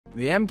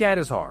The MCAT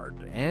is hard,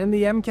 and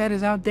the MCAT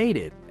is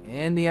outdated,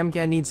 and the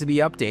MCAT needs to be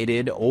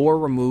updated or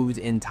removed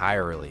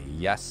entirely.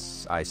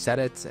 Yes, I said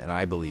it, and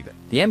I believe it.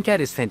 The MCAT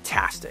is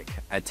fantastic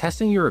at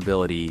testing your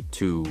ability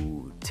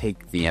to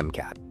take the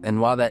MCAT.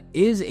 And while that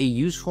is a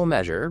useful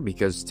measure,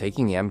 because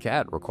taking the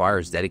MCAT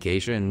requires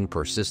dedication,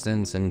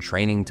 persistence, and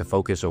training to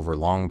focus over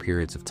long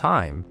periods of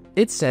time,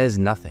 it says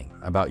nothing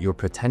about your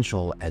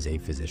potential as a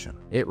physician.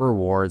 It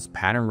rewards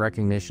pattern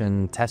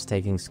recognition,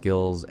 test-taking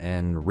skills,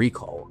 and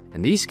recall.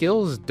 And these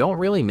skills don't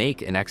really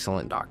make an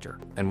excellent doctor.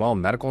 And while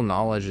medical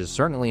knowledge is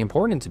certainly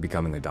important to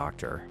becoming a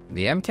doctor,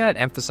 the MCAT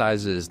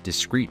emphasizes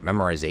discrete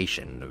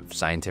memorization of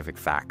scientific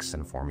facts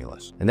and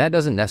formulas. And that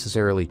doesn't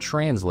necessarily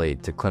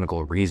translate to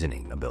clinical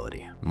reasoning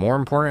ability. More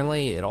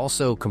importantly, it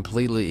also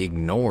completely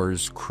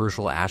ignores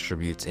crucial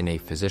attributes in a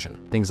physician.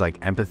 Things like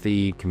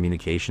empathy,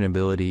 communication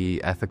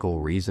ability, ethical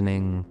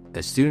reasoning.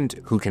 A student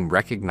who can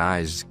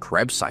recognize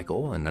Krebs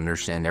cycle and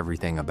understand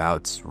everything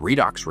about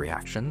redox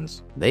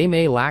reactions, they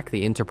may lack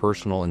the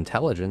interpersonal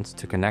intelligence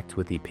to connect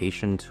with the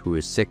patient who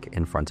is sick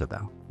in front of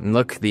them. And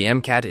look, the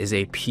MCAT is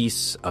a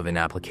piece of an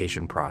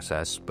application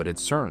process, but it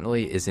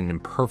certainly is an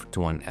imperfect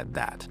one at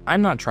that.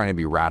 I'm not trying to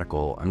be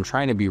radical, I'm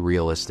trying to be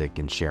realistic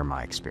and share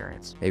my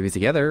experience. Maybe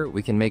together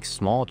we can make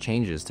small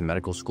changes to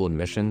medical school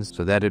admissions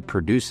so that it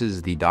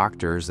produces the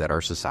doctors that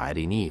our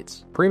society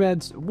needs.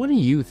 Premeds, what do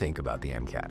you think about the MCAT?